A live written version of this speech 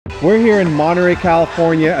We're here in Monterey,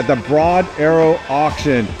 California at the Broad Arrow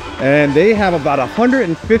Auction, and they have about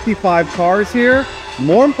 155 cars here.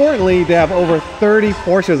 More importantly, they have over 30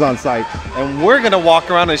 Porsches on site, and we're gonna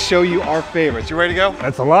walk around and show you our favorites. You ready to go?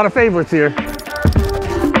 That's a lot of favorites here.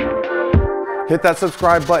 Hit that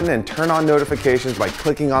subscribe button and turn on notifications by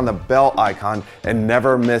clicking on the bell icon and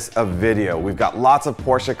never miss a video. We've got lots of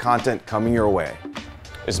Porsche content coming your way.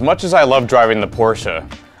 As much as I love driving the Porsche,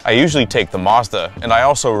 I usually take the Mazda, and I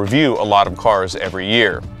also review a lot of cars every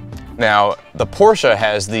year. Now, the Porsche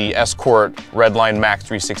has the Escort Redline Max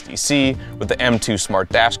 360C with the M2 Smart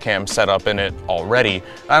Dash Cam set up in it already.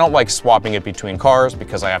 I don't like swapping it between cars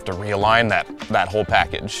because I have to realign that whole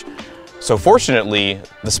package. So fortunately,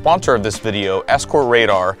 the sponsor of this video, Escort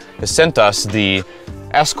Radar, has sent us the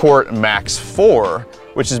Escort Max 4,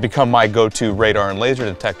 which has become my go-to radar and laser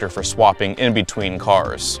detector for swapping in between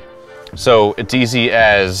cars. So it's easy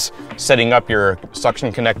as setting up your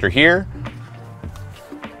suction connector here,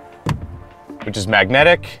 which is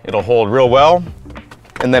magnetic, it'll hold real well,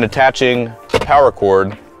 and then attaching the power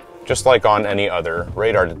cord just like on any other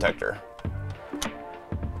radar detector.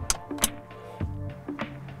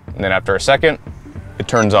 And then after a second, it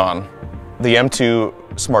turns on. The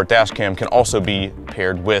M2 Smart Dash Cam can also be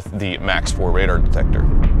paired with the Max 4 radar detector.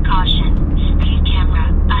 Caution, speed camera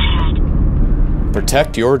ahead.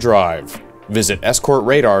 Protect your drive. Visit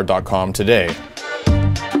escortradar.com today.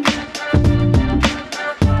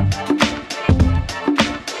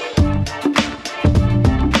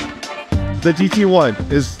 The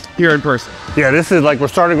GT1 is here in person. Yeah, this is like we're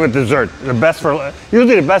starting with dessert. The best for,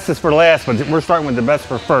 usually the best is for last, but we're starting with the best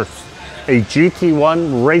for first. A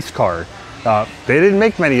GT1 race car. They didn't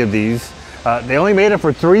make many of these. They only made it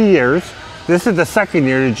for 3 years. This is the second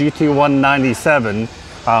year, the GT1 97.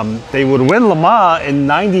 They would win Le Mans in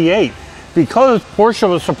 98 because Porsche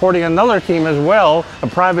was supporting another team as well, a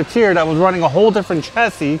privateer that was running a whole different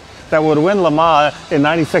chassis that would win Le Mans in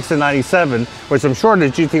 96 and 97, which I'm sure the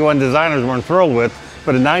GT1 designers weren't thrilled with,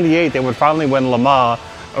 but in 98 they would finally win Le Mans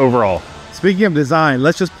overall. Speaking of design,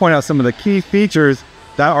 let's just point out some of the key features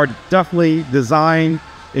that are definitely designed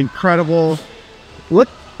incredible. Look,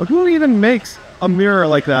 who even makes a mirror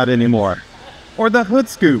like that anymore? Or the hood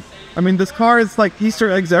scoop. I mean, this car is like Easter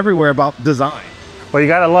eggs everywhere about design. Well, you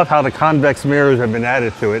gotta love how the convex mirrors have been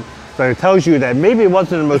added to it. So it tells you that maybe it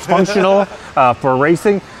wasn't the most functional for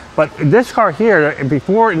racing, but this car here,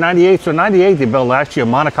 before 98, so 98 they built actually a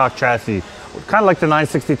monocoque chassis, kind of like the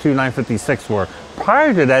 962, 956 were.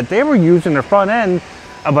 Prior to that, they were using the front end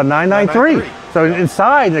of a 993. So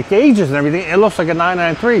inside, the gauges and everything, it looks like a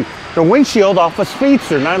 993. The windshield off a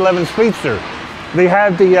Speedster, 911 Speedster. They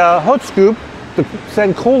had the hood scoop to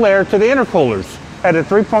send cool air to the intercoolers. Had a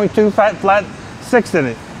 3.2 flat 6 in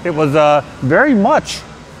it. It was very much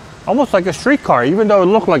almost like a street car, even though it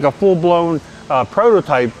looked like a full-blown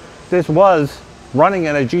prototype. This was running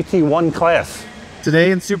in a GT1 class.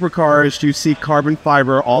 Today in supercars, you see carbon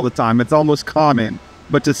fiber all the time. It's almost common.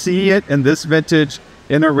 But to see it in this vintage,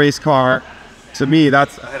 in a race car, to me,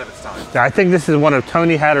 that's ahead of its time. I think this is one of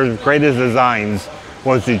Tony Hatter's greatest designs,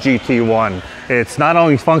 was the GT1. It's not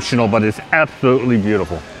only functional, but it's absolutely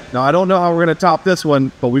beautiful. Now, I don't know how we're going to top this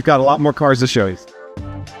one, but we've got a lot more cars to show you.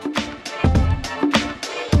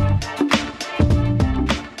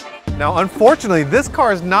 Now, unfortunately, this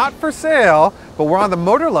car is not for sale, but we're on the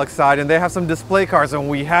Motorlux side and they have some display cars, and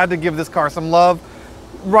we had to give this car some love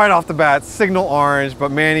right off the bat. Signal orange.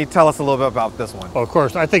 But Manny, tell us a little bit about this one. Well, of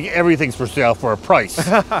course, I think everything's for sale for a price.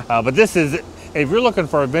 But this is, if you're looking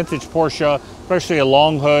for a vintage Porsche, especially a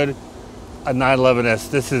long hood, a 911S,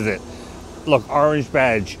 this is it. Look, orange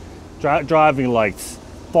badge, driving lights,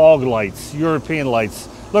 fog lights, European lights.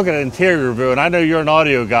 Look at the interior view, and I know you're an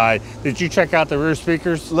audio guy. Did you check out the rear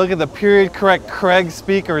speakers? Look at the period correct Craig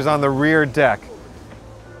speakers on the rear deck.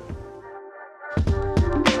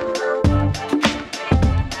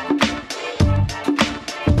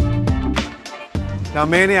 Now,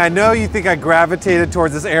 Manny, I know you think I gravitated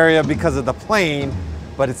towards this area because of the plane,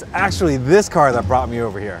 but it's actually this car that brought me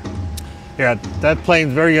over here. Yeah, that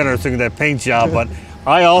plane's very interesting, that paint job, but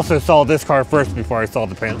I also saw this car first before I saw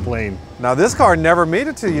the plane. Now, this car never made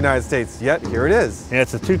it to the United States, yet here it is. Yeah,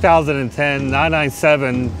 it's a 2010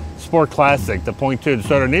 997 Sport Classic, the .2. So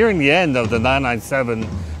they're nearing the end of the 997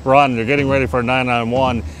 run. They're getting ready for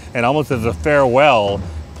 991, and almost as a farewell,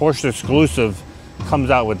 Porsche exclusive comes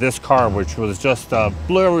out with this car, which was just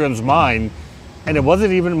blew everyone's mind, and it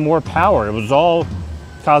wasn't even more power. It was all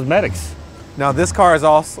cosmetics. Now, this car is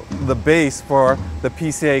also the base for the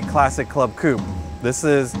PCA Classic Club Coupe. This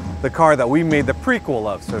is the car that we made the prequel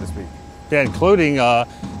of, so to speak. Yeah, including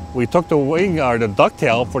we took the wing or the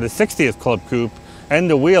ducktail for the 60th Club Coupe and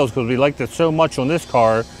the wheels, because we liked it so much on this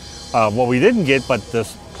car. What we didn't get, but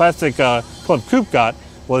this classic Club Coupe got,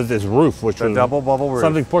 was this roof, which was double bubble roof.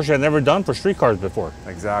 Something Porsche had never done for street cars before.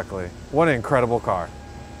 Exactly. What an incredible car.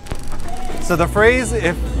 So the phrase,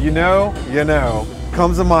 if you know, you know,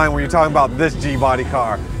 comes to mind when you're talking about this G-body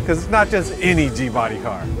car, because it's not just any G-body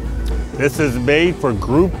car. This is made for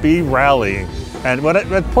Group B rallying. And what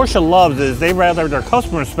Porsche loves is they rather their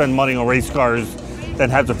customers spend money on race cars than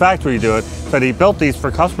have the factory do it. So they built these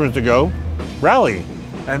for customers to go rally.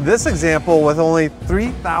 And this example, with only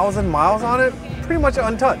 3,000 miles on it, pretty much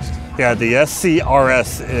untouched. Yeah, the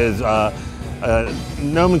SCRS is a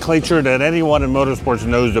nomenclature that anyone in motorsports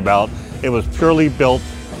knows about. It was purely built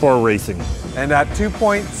for racing. And at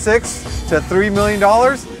 $2.6 to $3 million,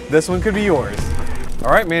 this one could be yours.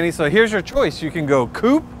 All right, Manny, so here's your choice. You can go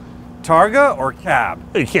coupe, Targa, or cab.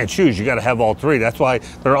 You can't choose, you gotta have all three. That's why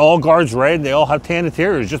they're all guards red and they all have tan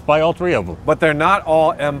interiors. Just buy all three of them. But they're not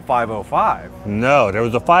all M505. No, there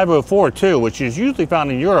was a 504 too, which is usually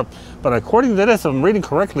found in Europe, but according to this, if I'm reading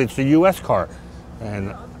correctly, it's a US car.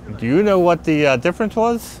 And do you know what the difference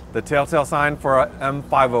was? The telltale sign for an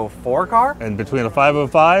M504 car? And between a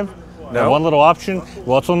 505 and one little option,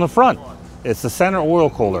 well, it's on the front. It's the center oil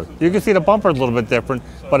cooler. You can see the bumper is a little bit different,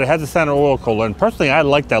 but it has the center oil cooler. And personally, I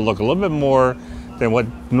like that look a little bit more than what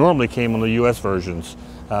normally came on the US versions.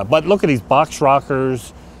 But look at these box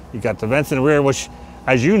rockers. You got the vents in the rear, which,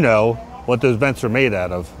 as you know, what those vents are made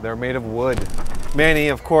out of. They're made of wood. Manny,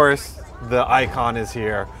 of course, the icon is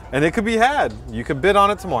here, and it could be had. You could bid on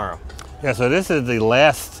it tomorrow. Yeah, so this is the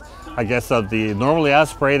last, I guess, of the normally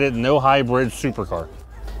aspirated, no hybrid supercar.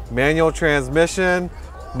 Manual transmission,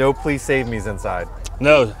 no please save me's inside.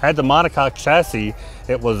 No, had the monocoque chassis.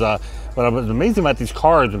 It was, what was amazing about these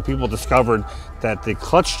cars when people discovered that the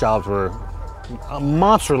clutch jobs were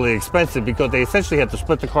monsterly expensive because they essentially had to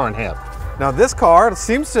split the car in half. Now this car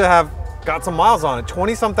seems to have got some miles on it,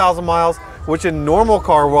 20-some thousand miles, which in normal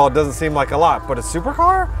car world doesn't seem like a lot, but a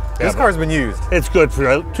supercar? Yeah, this car's been used. It's good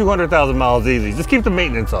for 200,000 miles easy. Just keep the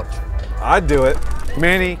maintenance up. I'd do it.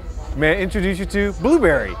 Manny, may I introduce you to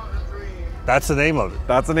Blueberry? That's the name of it.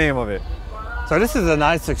 That's the name of it. So this is a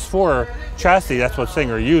 964 chassis. That's what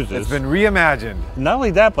Singer uses. It's been reimagined. Not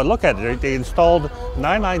only that, but look at it. They installed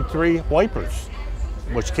 993 wipers,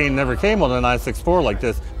 which never came on the 964 like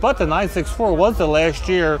this. But the 964 was the last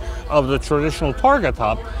year of the traditional Targa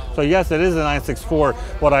top. So yes, it is a 964.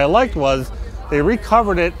 What I liked was they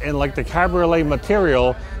recovered it in like the cabriolet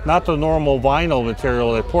material, not the normal vinyl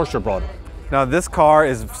material that Porsche brought. Now this car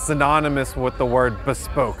is synonymous with the word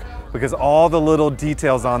bespoke, because all the little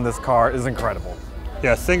details on this car is incredible.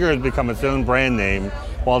 Yeah, Singer has become its own brand name.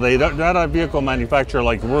 While they're not a vehicle manufacturer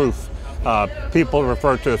like Roof, people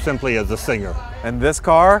refer to it simply as the Singer. And this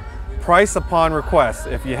car, price upon request.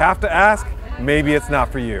 If you have to ask, maybe it's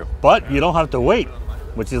not for you. But you don't have to wait,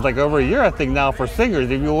 which is like over a year, I think, now for Singers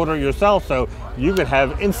if you order it yourself, so you could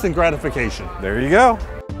have instant gratification. There you go.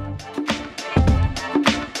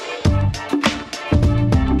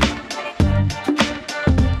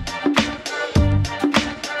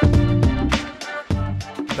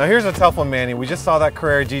 Now here's a tough one, Manny. We just saw that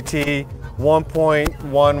Carrera GT, 1.1,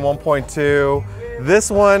 1.2. This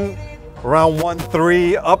one, around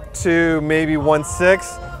 1.3 up to maybe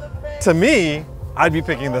 1.6. To me, I'd be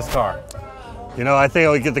picking this car. You know, I think I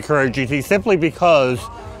would get the Carrera GT simply because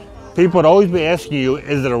people would always be asking you,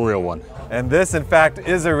 is it a real one? And this, in fact,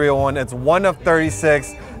 is a real one. It's one of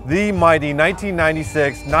 36, the mighty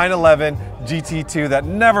 1996 911 GT2 that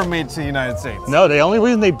never made it to the United States. No, the only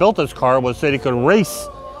reason they built this car was so they could race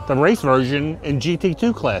the race version in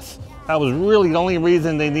GT2 class. That was really the only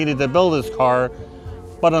reason they needed to build this car.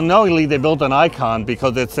 But unknowingly, they built an icon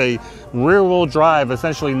because it's a rear-wheel drive,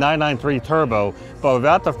 essentially 993 turbo, but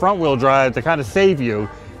without the front-wheel drive to kind of save you.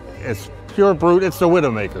 It's pure brute, it's the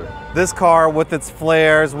Widowmaker. This car with its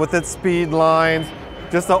flares, with its speed lines,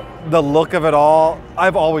 just the look of it all,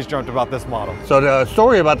 I've always dreamt about this model. So the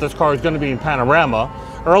story about this car is going to be in Panorama.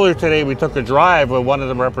 Earlier today, we took a drive with one of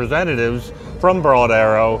the representatives from Broad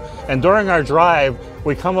Arrow, and during our drive,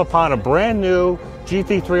 we come upon a brand new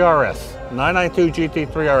GT3 RS, 992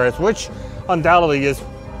 GT3 RS, which undoubtedly is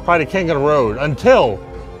probably the king of the road until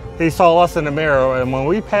he saw us in the mirror. And when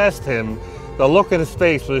we passed him, the look in his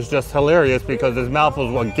face was just hilarious because his mouth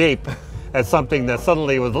was agape at something that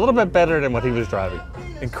suddenly was a little bit better than what he was driving.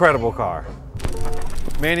 Incredible car.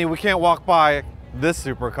 Manny, we can't walk by this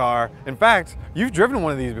supercar. In fact, you've driven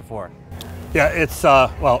one of these before. Yeah, it's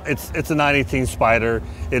well, it's a 918 Spider.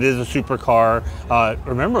 It is a supercar.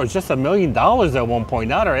 Remember, it was just $1 million at one point.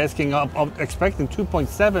 Now they're asking expecting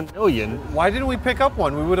 2.7 million. Why didn't we pick up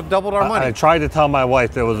one? We would have doubled our money. I tried to tell my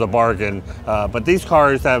wife there was a bargain, but these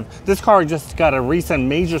cars have. This car just got a recent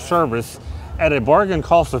major service at a bargain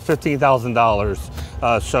cost of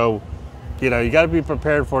 $15,000. So, you know, you got to be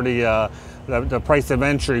prepared for the price of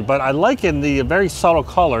entry, but I like in the very subtle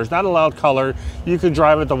colors, not a loud color. You could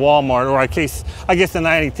drive it to Walmart, or I guess the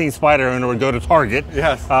 918 Spider owner would go to Target.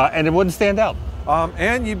 Yes. And it wouldn't stand out.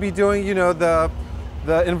 And you'd be doing, you know, the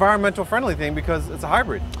environmental friendly thing because it's a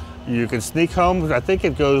hybrid. You can sneak home. I think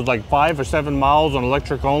it goes like 5 or 7 miles on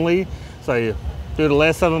electric only. So you do the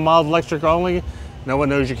last 7 miles electric only, no one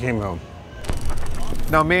knows you came home.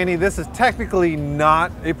 Now, Manny, this is technically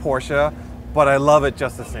not a Porsche, but I love it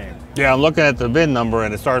just the same. Yeah, I'm looking at the VIN number,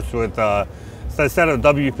 and it starts with, so instead of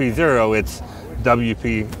WP0, it's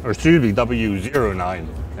W09.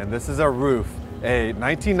 And this is a roof, a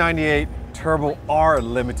 1998 Turbo R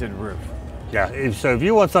limited roof. Yeah, so if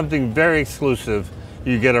you want something very exclusive,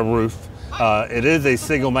 you get a roof. It is a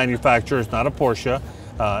single manufacturer, it's not a Porsche.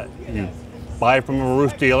 You buy it from a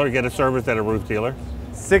roof dealer, get a service at a roof dealer.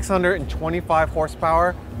 625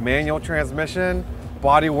 horsepower, manual transmission,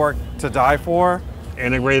 bodywork to die for.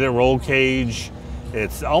 Integrated roll cage.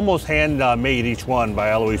 It's almost hand-made each one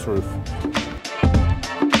by Eloise Roof.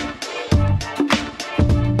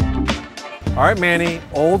 All right, Manny,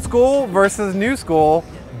 old school versus new school,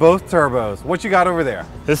 both turbos. What you got over there?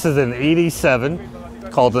 This is an 87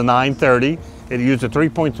 called the 930. It used a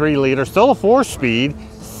 3.3 liter, still a 4-speed,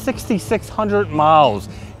 6,600 miles.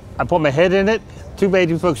 I put my head in it. Too bad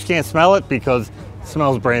you folks can't smell it because it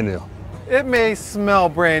smells brand new. It may smell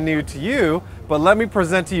brand new to you, but let me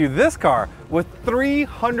present to you this car with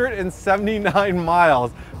 379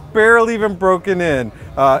 miles, barely even broken in.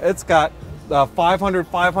 It's got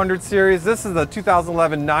 500 series. This is the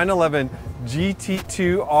 2011 911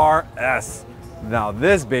 GT2 RS. Now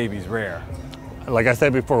this baby's rare. Like I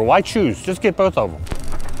said before, why choose? Just get both of them.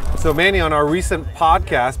 So Manny, on our recent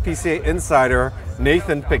podcast, PCA Insider,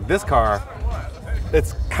 Nathan picked this car.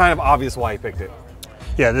 It's kind of obvious why he picked it.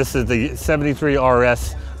 Yeah, this is the 73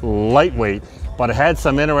 RS lightweight, but it had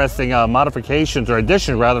some interesting modifications, or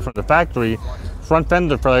additions rather, from the factory. Front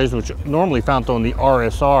fender flares, which normally found on the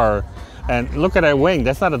RSR. And look at that wing,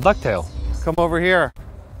 that's not a ducktail. Come over here.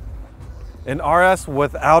 An RS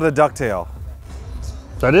without a ducktail.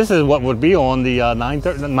 So this is what would be on the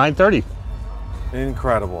 930.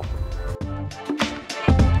 Incredible.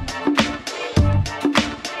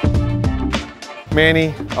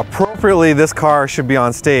 Manny, appropriately this car should be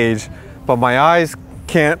on stage, but my eyes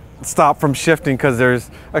can't stop from shifting because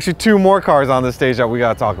there's actually 2 more cars on the stage that we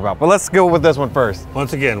got to talk about. But let's go with this one first.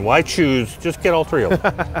 Once again, why choose? Just get all 3 of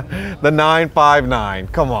them. The 959,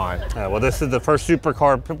 come on. Well, this is the first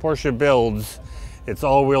supercar Porsche builds. It's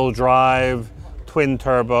all-wheel drive, twin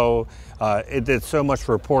turbo. It did so much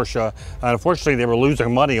for Porsche. Unfortunately, they were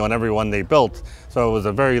losing money on every one they built, so it was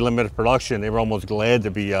a very limited production. They were almost glad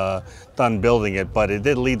to be done building it, but it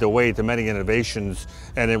did lead the way to many innovations,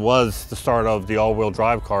 and it was the start of the all-wheel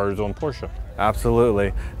drive cars on Porsche.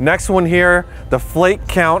 Absolutely. Next one here, the flake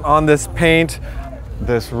count on this paint,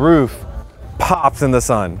 this roof pops in the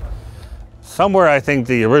sun. Somewhere I think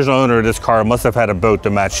the original owner of this car must have had a boat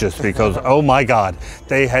to match this, because oh my God,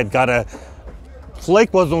 they had got a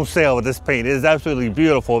flake was on sale with this paint. It is absolutely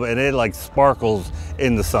beautiful, and it like sparkles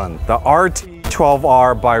in the sun. The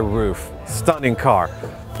RT12R by Roof, stunning car.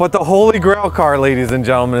 But the holy grail car, ladies and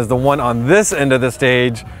gentlemen, is the one on this end of the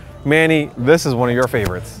stage. Manny, this is one of your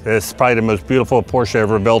favorites. It's probably the most beautiful Porsche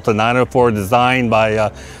ever built, a 904 designed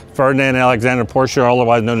by Ferdinand Alexander Porsche,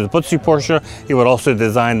 otherwise known as Butzi Porsche. He would also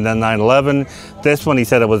design the 911. This one, he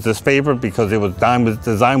said it was his favorite because it was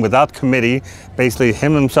designed without committee, basically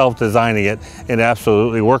him himself designing it. An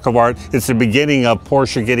absolutely work of art. It's the beginning of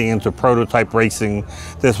Porsche getting into prototype racing.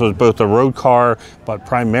 This was both a road car, but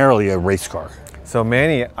primarily a race car. So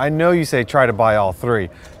Manny, I know you say try to buy all 3,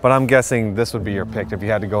 but I'm guessing this would be your pick if you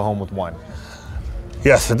had to go home with one.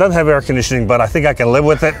 Yes, it doesn't have air conditioning, but I think I can live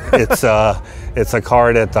with it. It's a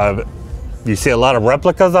car that you see a lot of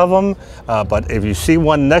replicas of them, but if you see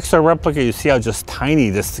one next to a replica, you see how just tiny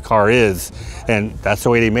this car is, and that's the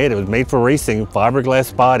way they made it. It was made for racing,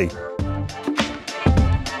 fiberglass body.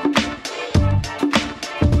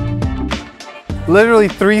 Literally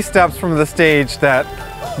 3 steps from the stage that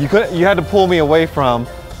you had to pull me away from,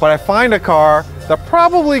 but I find a car that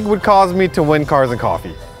probably would cause me to win Cars and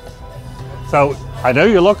Coffee. So I know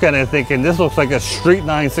you're looking at it thinking this looks like a street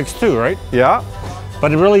 962, right? Yeah.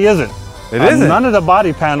 But it really isn't. It isn't. None of the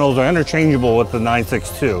body panels are interchangeable with the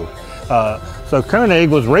 962. So Koenig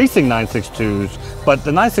was racing 962s, but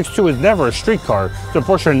the 962 was never a street car. So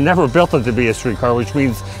Porsche never built it to be a street car, which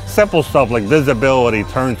means simple stuff like visibility,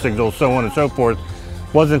 turn signals, so on and so forth,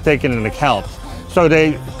 wasn't taken into account. So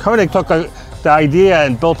Koenig took the idea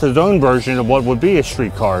and built his own version of what would be a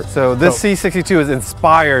street car. So this C62 is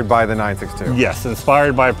inspired by the 962? Yes,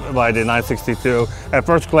 inspired by the 962. At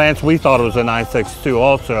first glance, we thought it was a 962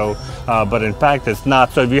 also, but in fact it's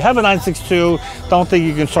not. So if you have a 962, don't think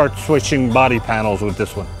you can start switching body panels with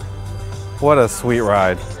this one. What a sweet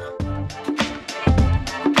ride.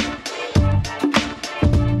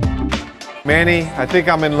 Manny, I think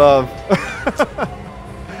I'm in love.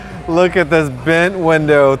 Look at this bent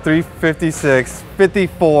window, 356,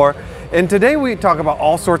 54. And today we talk about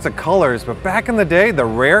all sorts of colors, but back in the day, the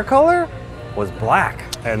rare color was black.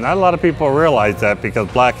 And not a lot of people realize that because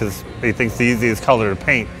black is, they think, the easiest color to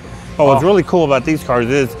paint. But what's really cool about these cars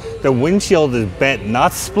is the windshield is bent,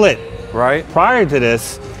 not split. Right. Prior to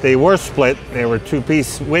this, they were split. They were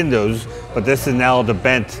two-piece windows, but this is now the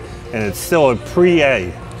bent, and it's still a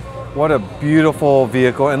pre-A. What a beautiful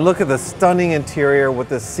vehicle. And look at the stunning interior with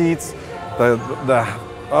the seats, I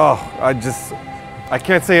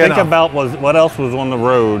can't say enough. Think about what else was on the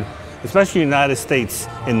road, especially in the United States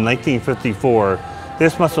in 1954.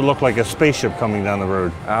 This must have looked like a spaceship coming down the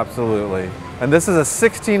road. Absolutely. And this is a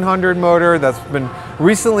 1600 motor that's been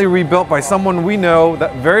recently rebuilt by someone we know,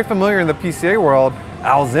 that very familiar in the PCA world,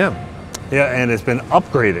 Al Zim. Yeah, and it's been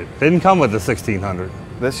upgraded. Didn't come with the 1600.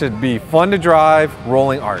 This should be fun to drive,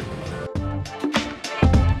 rolling art.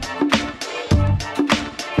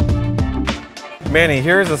 Manny,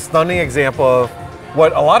 here's a stunning example of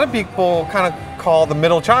what a lot of people kind of call the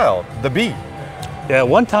middle child, the B. Yeah, at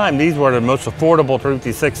one time these were the most affordable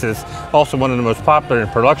 356s, also one of the most popular in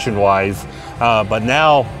production-wise, but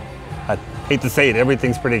now, I hate to say it,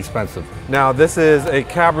 everything's pretty expensive. Now this is a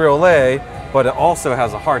cabriolet, but it also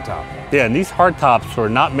has a hardtop. Yeah, and these hardtops were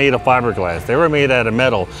not made of fiberglass. They were made out of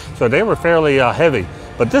metal, so they were fairly heavy.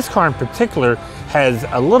 But this car in particular has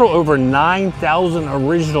a little over 9,000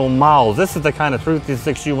 original miles. This is the kind of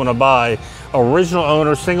 356 you want to buy. Original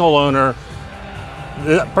owner, single owner.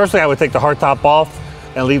 Personally, I would take the hardtop off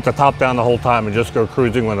and leave the top down the whole time and just go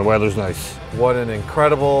cruising when the weather's nice. What an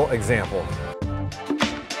incredible example.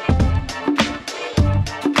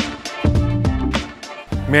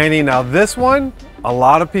 Manny, now this one, a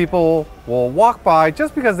lot of people will walk by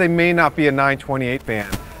just because they may not be a 928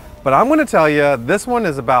 fan. But I'm going to tell you, this one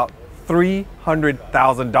is about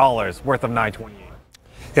 $300,000 worth of 928.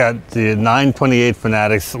 Yeah, the 928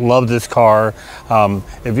 fanatics love this car.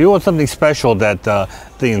 If you want something special that the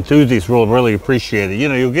enthusiasts will really appreciate it, you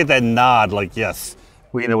know, you'll get that nod like, yes,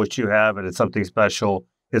 we know what you have and it's something special.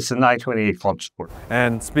 It's the 928 Club Sport.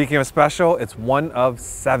 And speaking of special, it's one of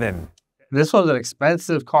 7. This was an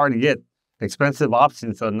expensive car to get, expensive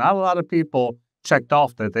option, so not a lot of people checked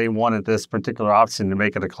off that they wanted this particular option to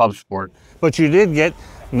make it a Club Sport. But you did get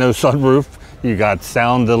no sunroof, you got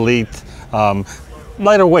sound delete,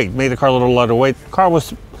 lighter weight, made the car a little lighter weight. The car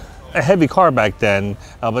was a heavy car back then,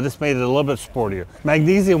 but this made it a little bit sportier.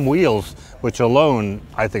 Magnesium wheels, which alone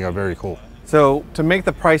I think are very cool. So to make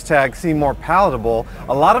the price tag seem more palatable,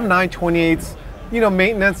 a lot of 928s, you know,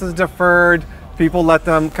 maintenance is deferred. People let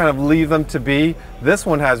them kind of leave them to be. This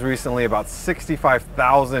one has recently about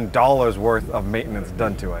 $65,000 worth of maintenance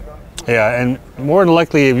done to it. Yeah, and more than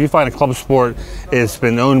likely, if you find a Club Sport, it's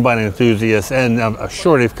been owned by an enthusiast, and I'm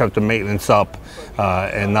sure they've kept the maintenance up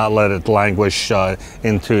and not let it languish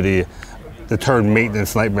into the term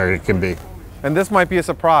maintenance nightmare it can be. And this might be a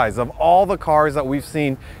surprise. Of all the cars that we've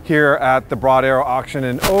seen here at the Broad Arrow auction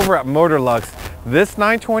and over at Motorlux, this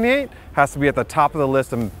 928 has to be at the top of the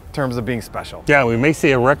list in terms of being special. Yeah, we may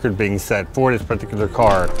see a record being set for this particular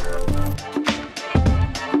car.